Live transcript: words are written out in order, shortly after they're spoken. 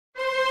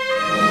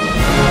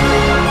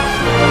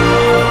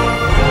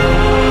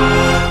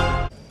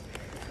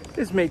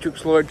is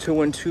Matrix Lord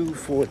 212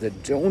 for the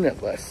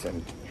donut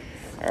lesson.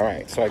 All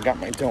right, so I got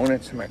my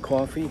donuts and my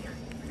coffee.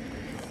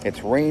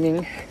 It's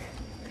raining.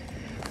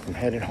 I'm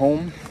headed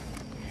home.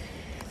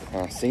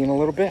 I'll see you in a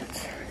little bit.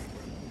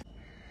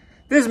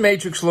 This is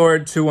Matrix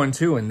Lord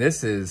 212, and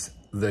this is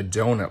the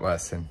donut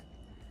lesson.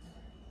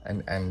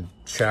 And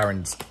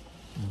Sharon's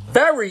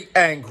very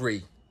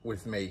angry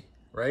with me,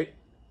 right?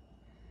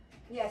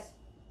 Yes.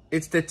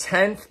 It's the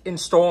 10th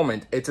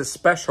installment. It's a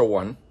special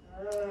one.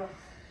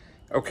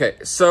 Okay,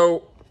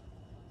 so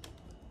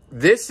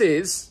this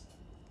is,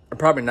 I'm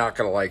probably not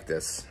going to like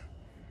this,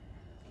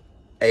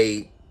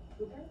 a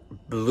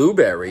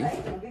blueberry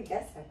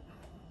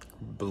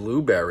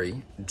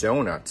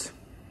donut.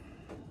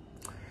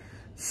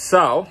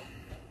 So,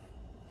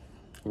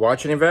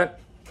 watching Yvette,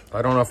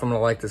 I don't know if I'm going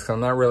to like this because I'm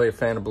not really a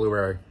fan of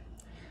blueberry.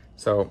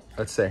 So,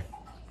 let's see.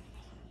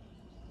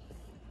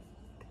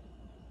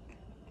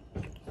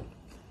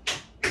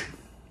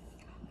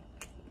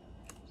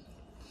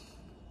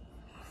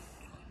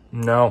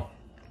 No,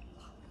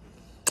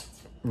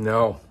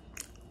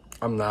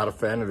 I'm not a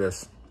fan of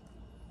this.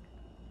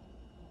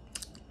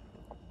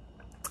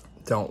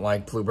 Don't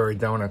like blueberry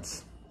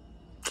donuts.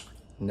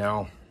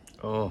 No.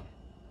 Oh,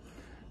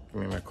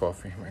 give me my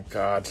coffee. My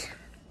God.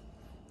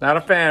 Not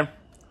a fan.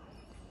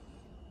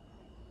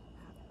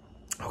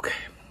 Okay.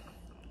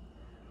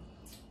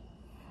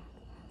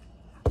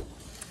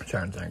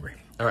 Sharon's angry.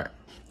 All right.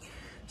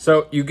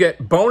 So you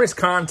get bonus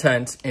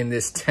content in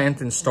this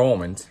 10th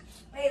installment.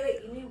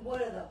 Wait, you need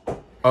water though.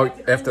 Oh,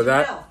 after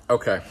that?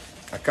 Okay.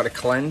 I gotta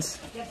cleanse.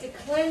 You have to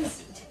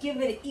cleanse to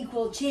give it an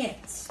equal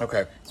chance.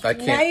 Okay. I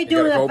can't. Now you're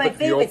doing up my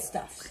favorite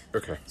stuff.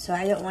 Okay. So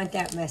I don't want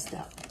that messed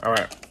up. All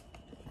right.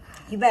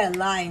 You better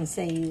lie and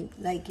say you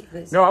like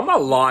it. No, I'm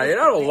not lying.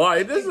 I don't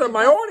lie. This is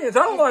my audience.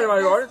 I don't lie to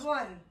my audience.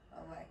 One.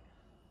 All right.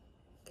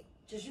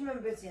 Just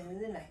remember it's the end of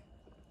the night.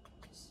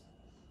 Just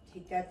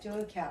take that to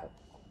account.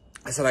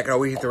 I said I could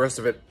always eat the rest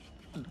of it.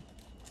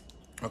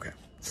 Okay.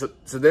 So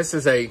this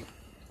is a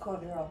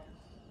coffee roll.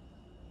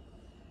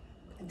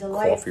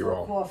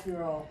 Delightful coffee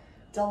roll.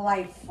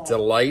 Delightful.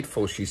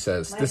 Delightful, she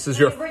says. This is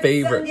your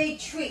favorite Sunday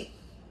treat.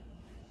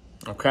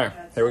 Okay,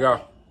 here we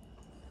go.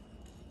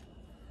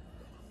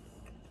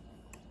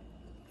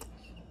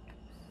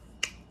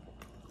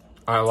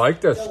 I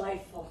like this.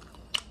 Delightful.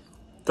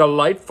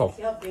 Delightful.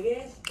 See how big it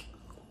is?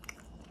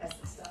 That's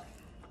the stuff.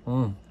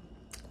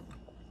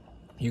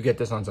 You get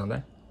this on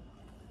Sunday?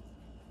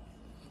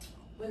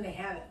 When they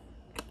have it.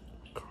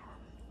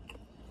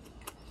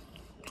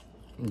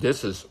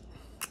 This is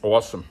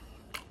awesome.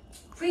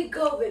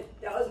 Pre-COVID,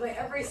 that was my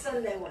every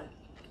Sunday one.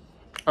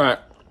 All right.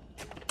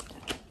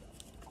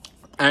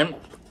 And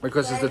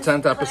because it's the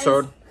 10th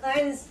episode.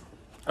 Cleanse.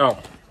 Oh,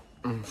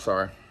 I'm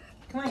sorry.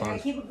 Come on, gotta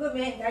keep it good,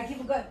 man. Gotta keep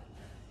it good.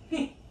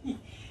 See,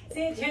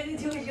 it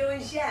turns into a Joe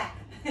and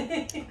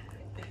Shaq.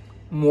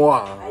 Moi.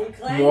 Are you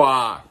cleansed?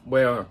 Moi.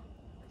 Wait a minute.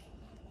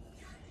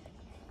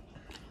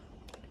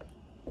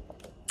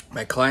 Am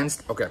I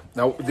cleansed? Okay.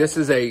 Now, this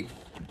is a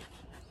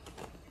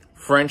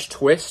French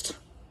twist.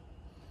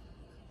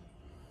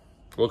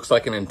 Looks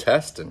like an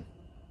intestine.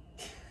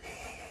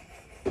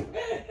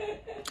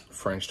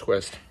 French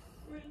twist.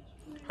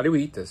 How do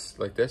we eat this?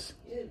 Like this?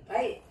 You just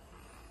bite it.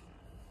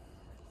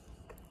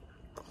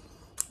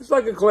 It's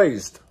like a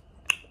glazed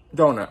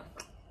donut.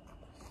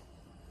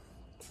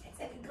 It's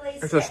like a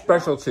glazed It's a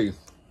specialty.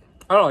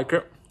 I like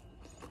it.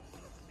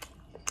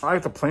 I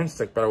like the plain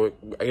stick, but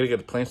I gotta get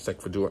the plain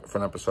stick for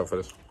an episode for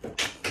this.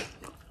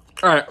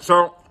 All right,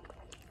 so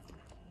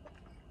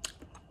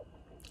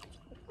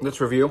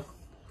let's review.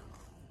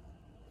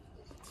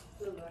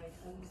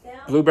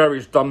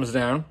 Blueberries, thumbs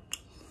down.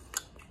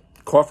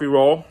 Coffee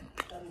roll,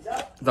 Thumbs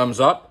up. thumbs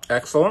up,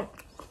 excellent.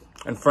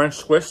 And French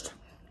twist,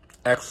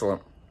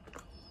 excellent.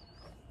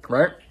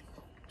 Right?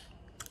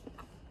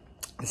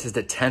 This is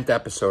the 10th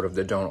episode of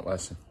the donut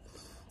lesson.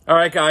 All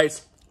right,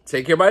 guys,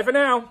 take care. Bye for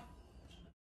now.